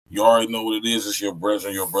You already know what it is. It's your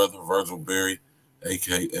brethren, your brother, Virgil Berry,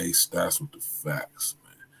 a.k.a. Stats with the Facts,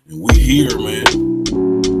 man. And we here, man.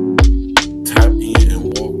 Tap in and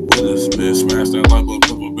walk with us, man. Smash that like button,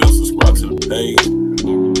 click the bell, subscribe to the page.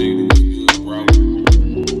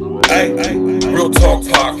 Hey, Real Talk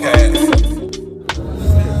Podcast.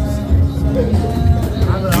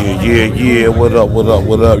 Yeah. What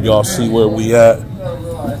up? Y'all see where we at?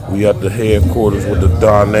 We at the headquarters with the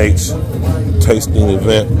Don H tasting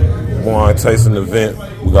event, wine tasting event.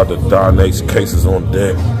 We got the Don H cases on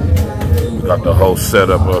deck. We got the whole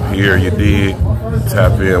setup up here, you dig?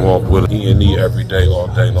 Tap in, walk with us. E&E every day, all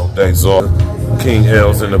day, no days off. King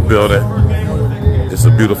L's in the building. It's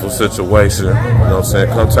a beautiful situation. You know what I'm saying?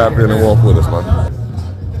 Come tap in and walk with us, man.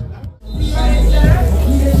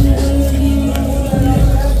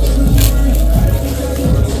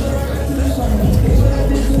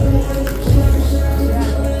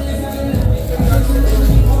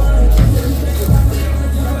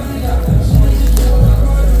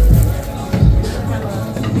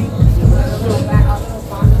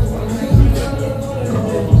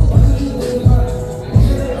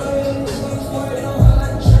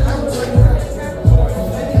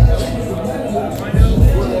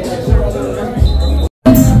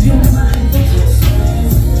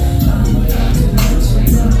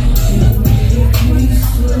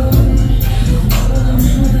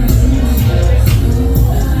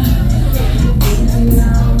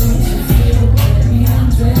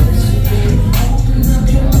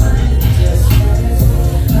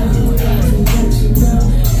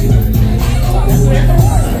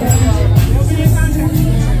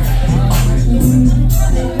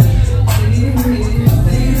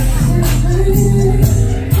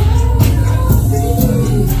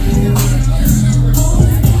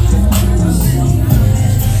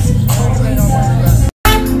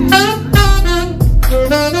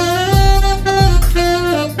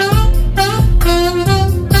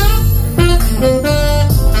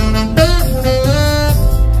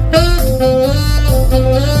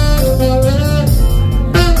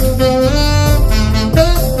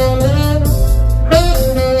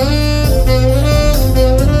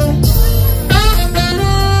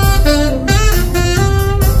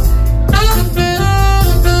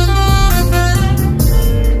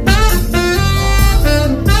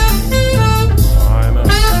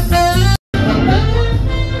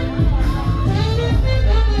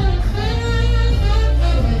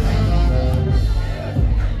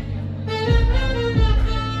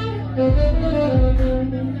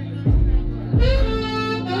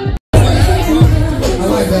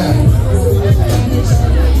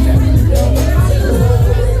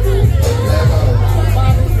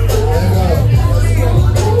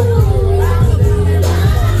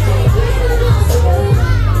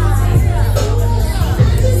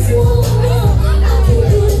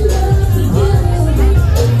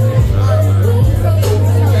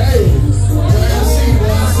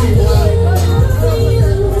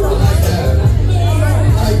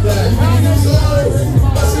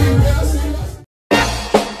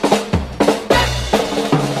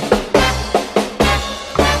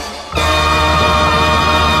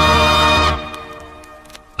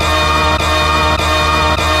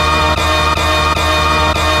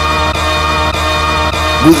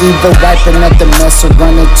 We either wiping at the mess or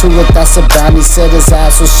running to it, that's a bounty. Said his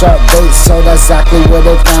ass was sharp bait, so that's exactly where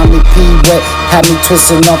they found me. P-wet, had me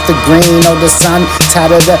twisting off the green or the sun.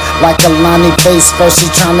 Tatted up like a Lonnie face, first she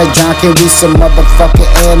tryna drown. Can we some motherfucking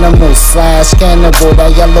animals slash cannibal?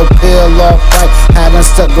 That yellow pill off right, had him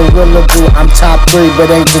stuck gorilla glue. I'm top 3,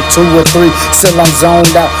 but ain't the 2 or 3. Still I'm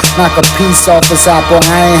zoned out, knock a piece off his apple.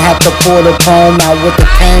 I ain't have to pour the chrome out with the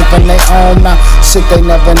cane from they own mouth. Shit they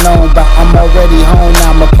never known, but I'm already home now.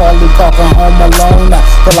 Macaulay Culkin home alone now.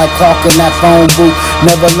 Feel like Clark in that phone booth.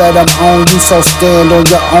 Never let them own you, so stand on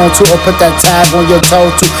your own too, or put that tag on your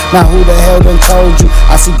toe too. Now who the hell done told you?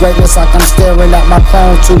 I see greatness like I'm staring at my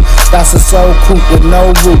phone too. That's a soul coupe with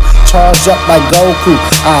no root. Charge up like Goku.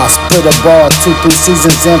 I split a ball 2-3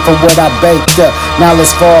 seasons in for what I baked up. Now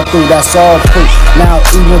let's fall through, that's all proof. Now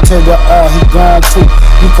even to the all, he gone too.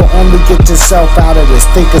 You can only get yourself out of this,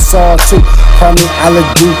 think it's all too. Call me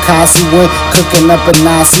Aladu Kasi when cooking up a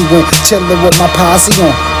Nazi, when chilling with my posse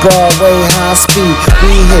on Broadway high speed.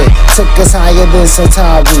 We hit, took us higher than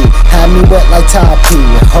Satari. Had me wet like Tapi,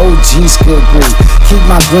 whole G's good breed. Keep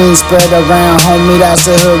my green spread around, homie, that's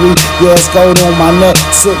a hurry. Yeah, it's gold on my neck,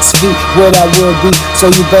 6 feet, what I will be.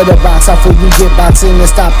 So you better box out before you get boxing and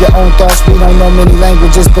stop your own thoughts. We don't know many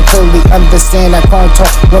languages, but clearly understand that phone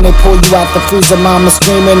talk. When they pull you out the freezer, mama scream.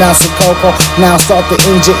 dreaming out some cocoa. Now start the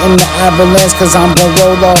engine in the ambulance, cause I'm gon'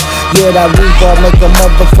 roll off. Yeah, that rebar make a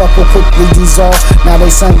motherfucker quickly dissolve. Now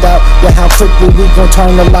they send out, yeah, how quickly we gon'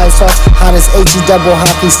 turn the lights off. Hottest HE double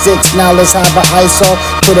hockey sticks, now let's have an ice off.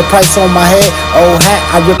 Put a price on my head, old hat,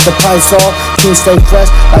 I rip the price off. King stay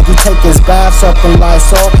fresh, like he take his baths up in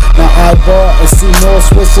Lysol. Now I ball and see more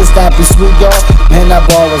switches, that be sweet, y'all. Man, that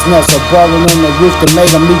ball was nuts, so balling on the roof that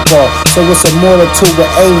made a meatball. So it's a mortar to an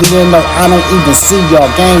alien, no, I don't even see y'all.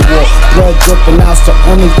 Gang war, blood dripping out's the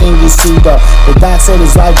only thing you see, though. The doc said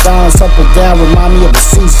his life balance up and down, remind me of a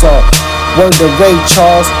seesaw. Word to Ray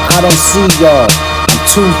Charles, I don't see y'all. I'm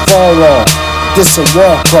too far off, this a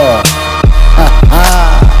walk off. Ha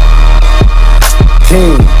ha.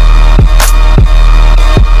 King.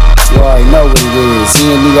 You already know what it is.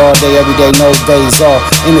 E&E all day, every day, no days off.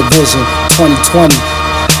 In the vision, 2020.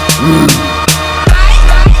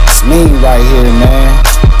 It's mean right here, man.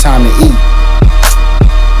 Time to eat.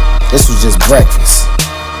 This was just breakfast.